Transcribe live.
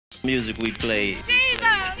Music we play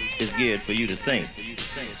is geared for you to think.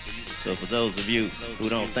 So for those of you who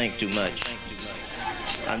don't think too much,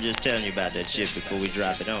 I'm just telling you about that shit before we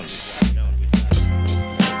drop it on you.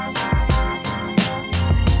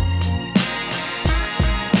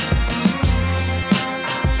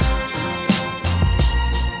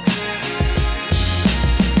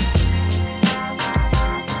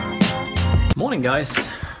 Morning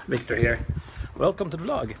guys, Victor here. Welcome to the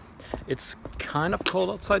vlog. It's kind of cold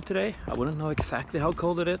outside today. I wouldn't know exactly how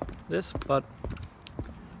cold it is, but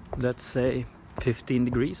let's say 15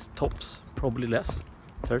 degrees tops, probably less,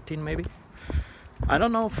 13 maybe. I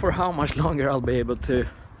don't know for how much longer I'll be able to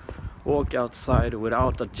walk outside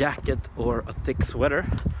without a jacket or a thick sweater,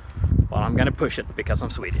 but I'm gonna push it because I'm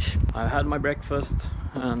Swedish. I had my breakfast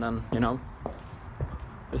and then, you know,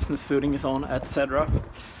 business suiting is on, etc.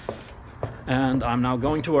 And I'm now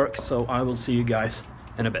going to work, so I will see you guys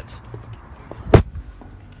in a bit.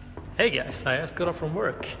 Hey guys, I just got off from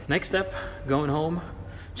work. Next step, going home,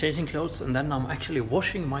 changing clothes, and then I'm actually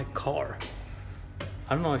washing my car.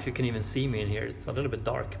 I don't know if you can even see me in here. It's a little bit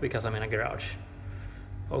dark because I'm in a garage.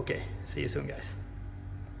 Okay, see you soon guys.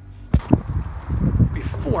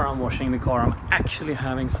 Before I'm washing the car, I'm actually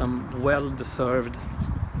having some well-deserved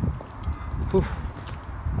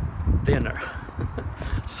dinner.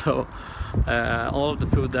 So all of the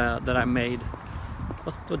food that I made,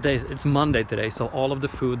 what day? It's Monday today, so all of the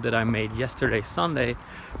food that I made yesterday, Sunday,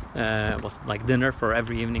 was like dinner for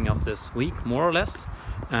every evening of this week, more or less.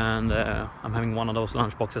 And I'm having one of those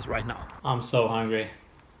lunch boxes right now. I'm so hungry.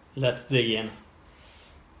 Let's dig in.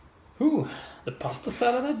 Ooh, the pasta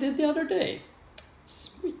salad I did the other day.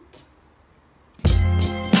 Sweet.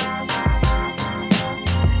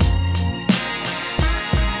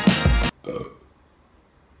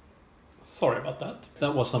 Sorry about that.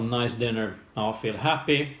 That was some nice dinner. Now I feel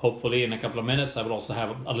happy. Hopefully in a couple of minutes I will also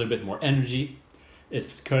have a little bit more energy.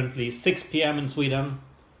 It's currently 6 p.m. in Sweden,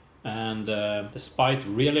 and despite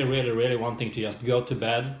really wanting to just go to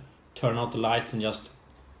bed, turn out the lights and just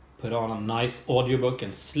put on a nice audiobook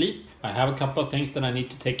and sleep, I have a couple of things that I need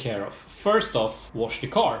to take care of. First off, wash the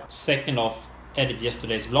car. Second off, edit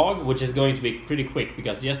yesterday's vlog, which is going to be pretty quick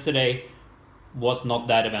because yesterday was not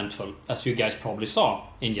that eventful, as you guys probably saw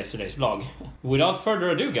in yesterday's vlog. Without further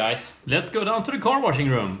ado guys, let's go down to the car washing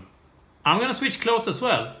room. I'm gonna switch clothes as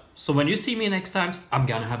well, so when you see me next time, I'm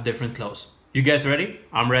gonna have different clothes. You guys ready?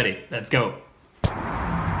 I'm ready, let's go.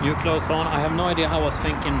 New clothes on. I have no idea how I was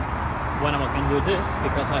thinking when I was gonna do this,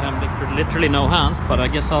 because I have literally no hands, but I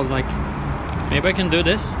guess I'll maybe I can do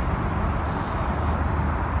this.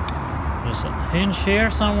 There's a hinge here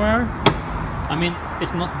somewhere. I mean,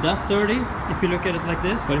 it's not that dirty if you look at it like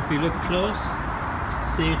this, but if you look close,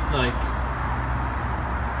 see it's like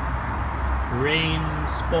rain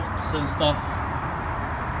spots and stuff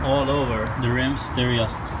all over the rims. They're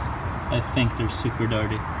just, I think they're super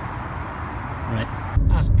dirty. Right.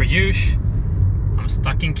 As per usual, I'm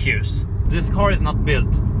stuck in queues. This car is not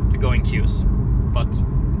built to go in queues, but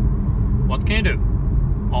what can you do?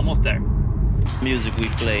 Almost there. Music we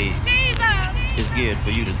play is geared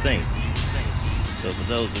for you to think. So for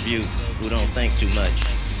those of you who don't think too much,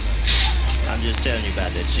 I'm just telling you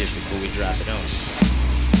about that shit before we drop it on.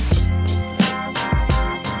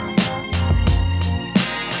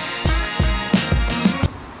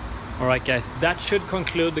 Alright guys, that should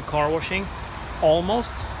conclude the car washing.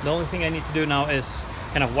 Almost. The only thing I need to do now is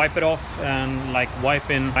kind of wipe it off and like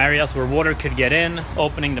wipe in areas where water could get in,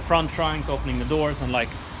 opening the front trunk, opening the doors, and like,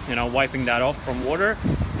 you know, wiping that off from water.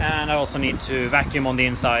 And I also need to vacuum on the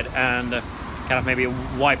inside and kind of maybe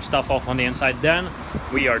wipe stuff off on the inside. Then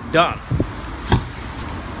we are done.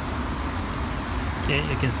 Okay,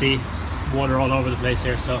 you can see water all over the place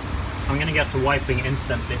here, so I'm gonna get to wiping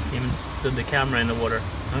instantly. Even stood the camera in the water.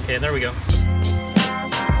 Okay, there we go.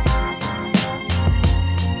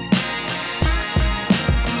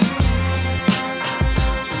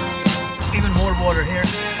 Even more water here.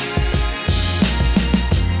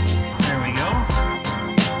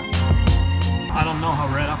 I don't know how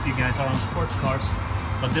read up you guys are on sports cars,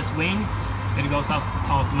 but this wing, it goes up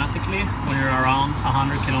automatically when you're around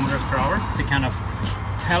 100 kilometers per hour to kind of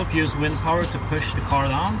help use wind power to push the car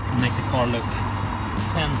down and make the car look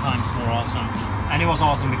 10 times more awesome. And it was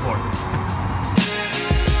awesome before.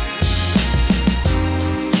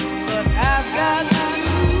 But I've got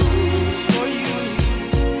news for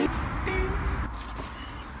you.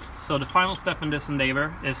 So the final step in this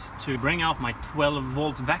endeavor is to bring out my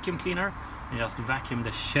 12-volt vacuum cleaner and just vacuum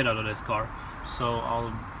the shit out of this car. So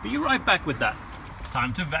I'll be right back with that.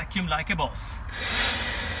 Time to vacuum like a boss.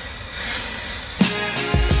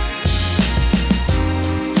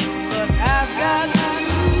 But I've got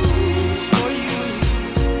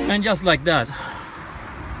And just like that,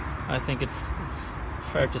 I think it's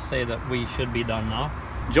fair to say that we should be done now.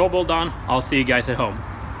 Job all done. I'll see you guys at home.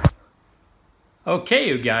 Okay,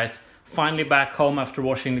 you guys, finally back home after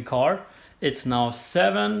washing the car. It's now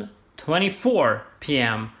 7:24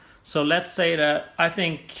 p.m. So let's say that I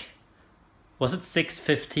think, was it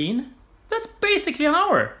 6:15? That's basically an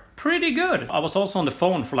hour. Pretty good. I was also on the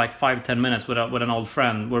phone for like 5-10 minutes with an old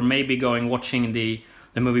friend. We're maybe watching the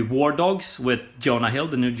movie War Dogs with Jonah Hill,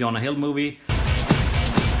 the new Jonah Hill movie.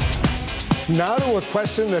 Now to a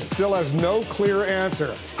question that still has no clear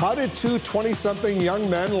answer. How did two 20-something young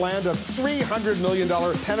men land a $300 million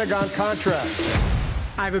Pentagon contract?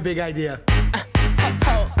 I have a big idea.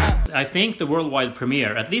 I think the worldwide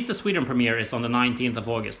premiere, at least the Sweden premiere, is on the 19th of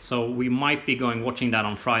August. So we might be watching that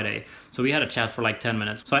on Friday. So we had a chat for like 10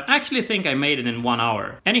 minutes. So I actually think I made it in 1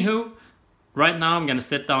 hour. Anywho, right now I'm gonna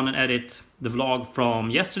sit down and edit the vlog from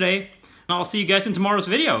yesterday. And I'll see you guys in tomorrow's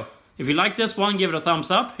video. If you like this one, give it a thumbs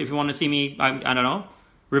up. If you want to see me, I don't know,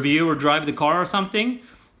 review or drive the car or something,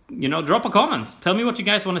 you know, drop a comment. Tell me what you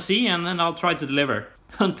guys want to see and then I'll try to deliver.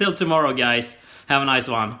 Until tomorrow, guys, have a nice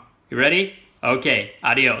one. You ready? Okay,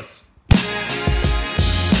 adios.